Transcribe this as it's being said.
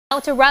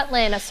Out to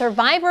Rutland, a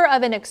survivor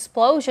of an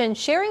explosion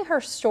sharing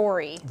her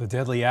story. The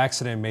deadly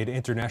accident made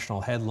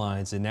international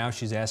headlines, and now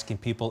she's asking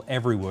people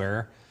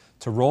everywhere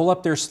to roll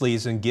up their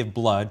sleeves and give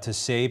blood to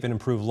save and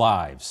improve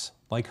lives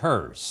like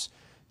hers.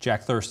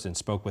 Jack Thurston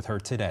spoke with her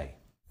today.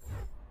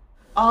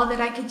 All that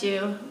I could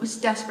do was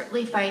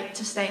desperately fight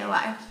to stay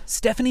alive.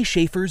 Stephanie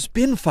Schaefer's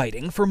been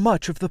fighting for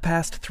much of the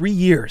past 3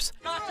 years.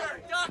 Doctor!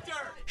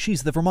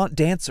 She's the Vermont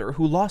dancer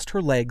who lost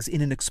her legs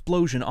in an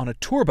explosion on a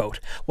tour boat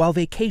while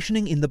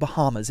vacationing in the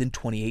Bahamas in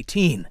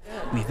 2018.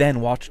 We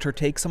then watched her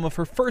take some of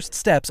her first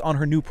steps on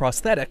her new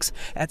prosthetics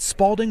at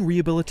Spaulding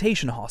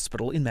Rehabilitation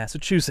Hospital in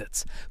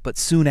Massachusetts. But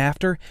soon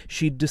after,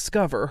 she'd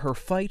discover her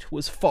fight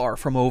was far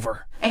from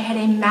over. I had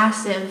a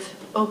massive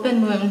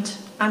open wound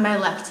on my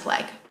left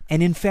leg.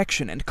 An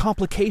infection and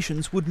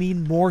complications would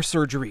mean more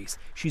surgeries.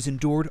 She's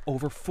endured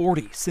over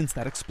 40 since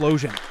that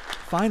explosion.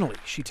 Finally,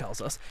 she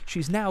tells us,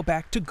 she's now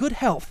back to good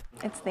health.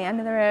 It's the end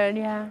of the road,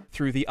 yeah.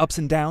 Through the ups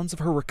and downs of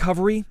her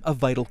recovery, a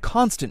vital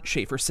constant,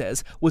 Schaefer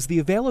says, was the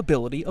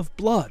availability of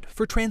blood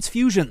for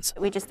transfusions.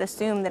 We just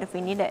assume that if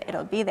we need it,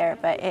 it'll be there,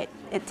 but it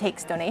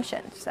takes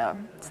donations, so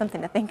it's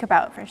something to think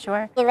about for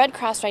sure. The Red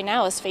Cross right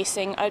now is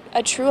facing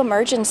a true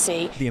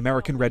emergency. The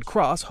American Red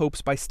Cross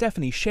hopes by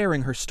Stephanie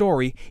sharing her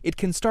story, it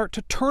can start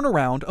to turn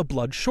around a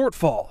blood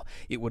shortfall.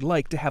 It would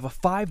like to have a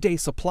 5-day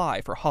supply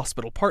for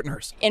hospital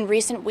partners. In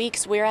recent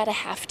weeks, we're at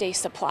a half-day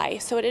supply,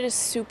 so it is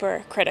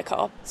super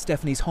critical.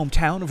 Stephanie's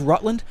hometown of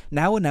Rutland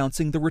now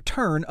announcing the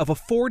return of a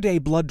 4-day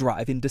blood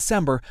drive in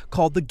December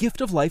called the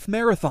Gift of Life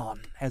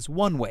Marathon as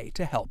one way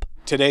to help.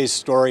 Today's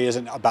story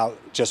isn't about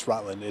just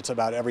Rutland, it's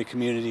about every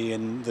community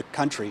in the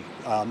country.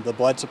 The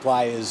blood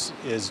supply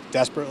is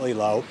desperately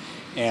low,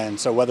 and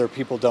so whether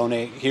people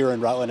donate here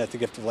in Rutland at the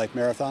Gift of Life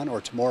Marathon or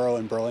tomorrow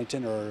in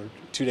Burlington or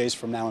 2 days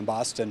from now in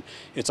Boston,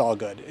 it's all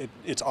good.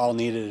 It's all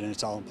needed and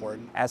it's all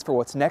important. As for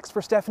what's next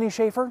for Stephanie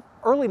Schaefer,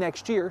 early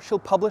next year she'll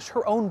publish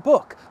her own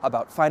book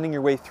about finding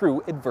your way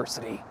through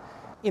adversity.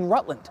 In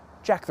Rutland,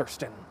 Jack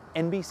Thurston,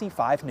 NBC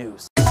 5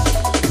 News.